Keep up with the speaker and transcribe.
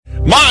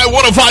My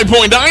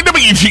 105.9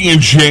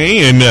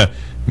 WTNJ, and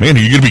man, are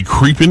you going to be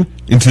creeping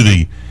into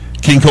the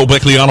King Cole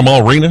Beckley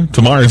Automall Arena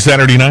tomorrow and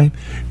Saturday night?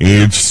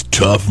 It's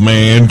tough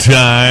man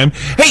time.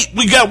 Hey,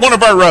 we got one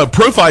of our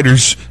pro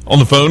fighters on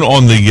the phone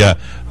on the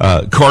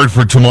card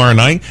for tomorrow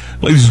night.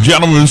 Ladies and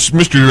gentlemen,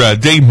 Mr.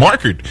 Dave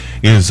Markert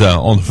is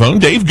on the phone.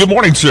 Dave, good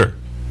morning, sir.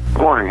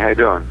 Good morning. How you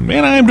doing?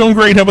 Man, I am doing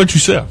great. How about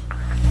yourself?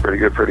 Pretty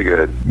good, pretty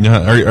good.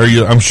 Are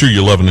you? I'm sure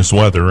you're loving this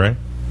weather, right?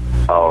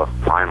 Oh,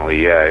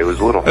 finally, yeah. It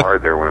was a little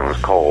hard there when it was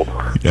cold.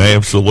 Yeah,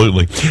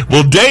 absolutely.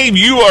 Well, Dave,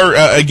 you are,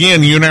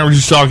 again, you and I were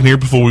just talking here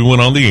before we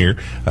went on the air,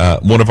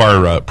 one of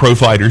our pro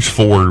fighters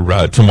for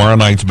tomorrow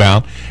night's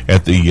bout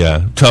at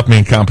the Tough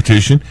Man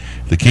competition,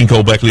 the King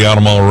Cole Beckley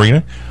Automall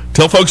Arena.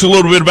 Tell folks a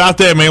little bit about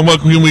that, man.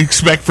 What can we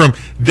expect from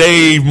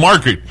Dave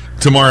Markert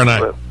tomorrow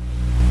night?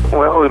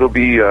 Well, it'll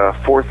be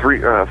four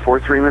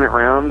 3-minute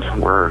rounds.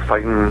 We're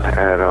fighting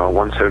at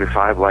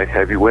 175 light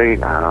heavyweight.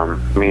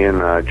 Me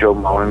and Joe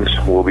Mullins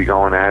will be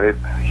going at it.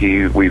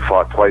 We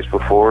fought twice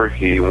before.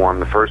 He won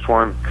the first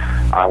one.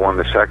 I won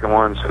the second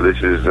one. So this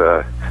is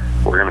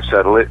we're going to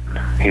settle it.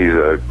 He's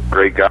a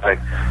great guy,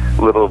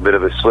 a little bit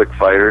of a slick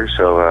fighter.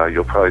 So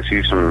you'll probably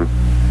see some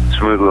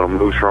smooth little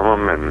moves from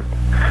him. And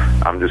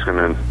I'm just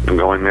going to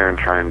go in there and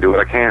try and do what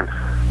I can.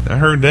 I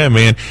heard that,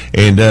 man.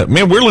 And,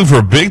 man, we're looking for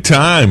a big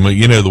time.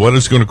 You know, the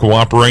weather's going to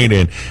cooperate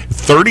in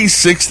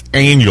 36th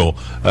annual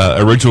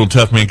original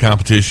Tough Man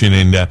competition.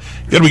 And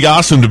it's going to be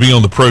awesome to be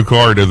on the pro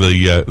card of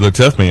the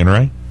Tough Man,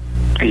 right?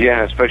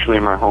 Yeah, especially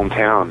in my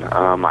hometown.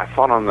 I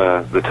fought on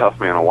the Tough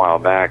Man a while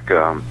back,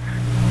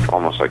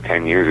 almost like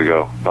 10 years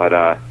ago. But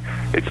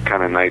it's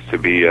kind of nice to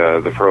be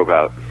the pro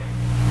bout.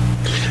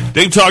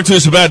 Dave, talk to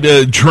us about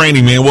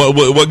training, man.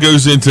 What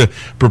goes into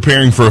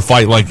preparing for a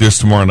fight like this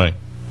tomorrow night?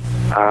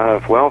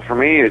 Well, for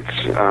me, it's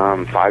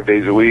 5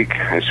 days a week.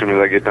 As soon as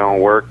I get done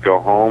with work, go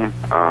home,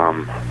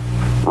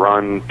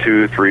 run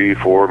 2, 3,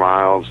 4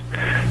 miles,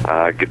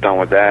 get done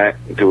with that,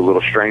 do a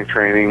little strength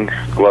training,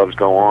 gloves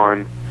go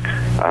on,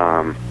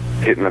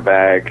 hitting the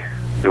bag,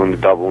 doing the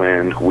double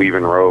end,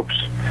 weaving ropes,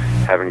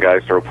 having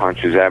guys throw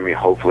punches at me.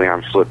 Hopefully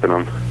I'm slipping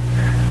them.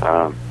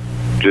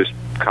 Just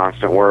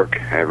constant work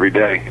every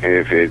day.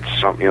 If it's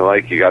something you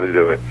like, you got to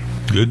do it.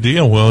 Good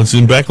deal. Well, it's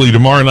in Beckley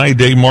tomorrow night.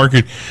 Dave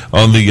Markert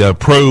on the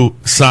pro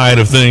side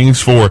of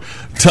things for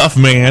Tough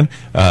Man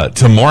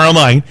tomorrow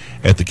night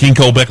at the King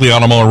Cole Beckley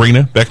Automall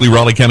Arena, Beckley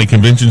Raleigh County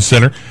Convention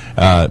Center.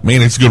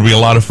 Man, it's going to be a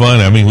lot of fun.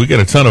 I mean, we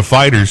got a ton of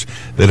fighters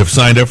that have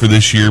signed up for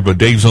this year, but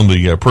Dave's on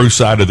the pro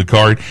side of the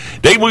card.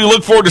 Dave, we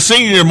look forward to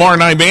seeing you tomorrow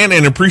night, man,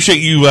 and appreciate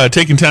you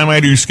taking time out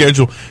of your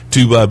schedule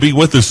to be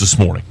with us this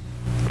morning.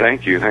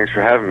 Thank you. Thanks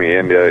for having me.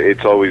 And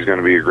it's always going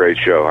to be a great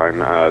show.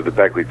 And the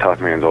Beckley Tough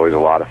Man is always a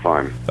lot of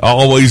fun.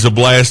 Always a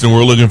blast, and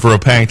we're looking for a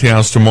packed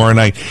house tomorrow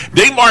night.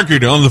 Dave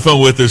Markert on the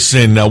phone with us,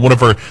 and one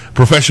of our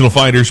professional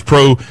fighters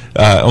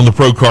on the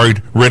pro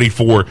card, ready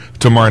for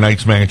tomorrow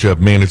night's matchup.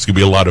 Man, it's going to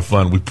be a lot of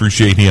fun. We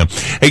appreciate him.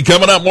 Hey,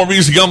 coming up, more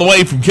music on the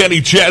way from Kenny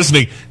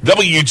Chesney,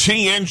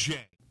 WTNJ.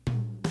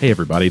 Hey,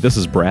 everybody. This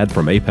is Brad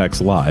from Apex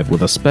Live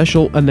with a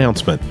special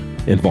announcement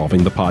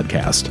involving the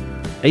podcast.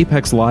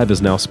 Apex Live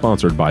is now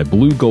sponsored by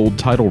Blue Gold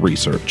Title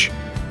Research.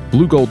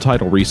 Blue Gold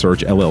Title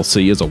Research,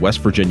 LLC is a West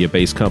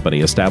Virginia-based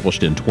company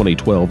established in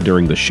 2012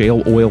 during the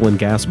shale oil and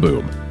gas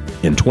boom.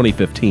 In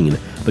 2015,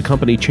 the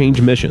company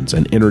changed missions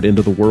and entered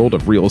into the world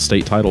of real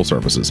estate title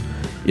services.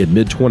 In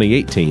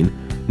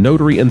mid-2018,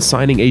 notary and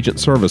signing agent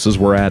services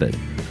were added.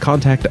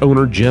 Contact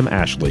owner Jim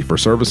Ashley for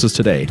services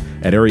today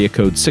at area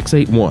code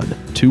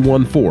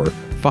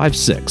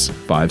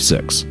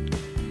 681-214-5656.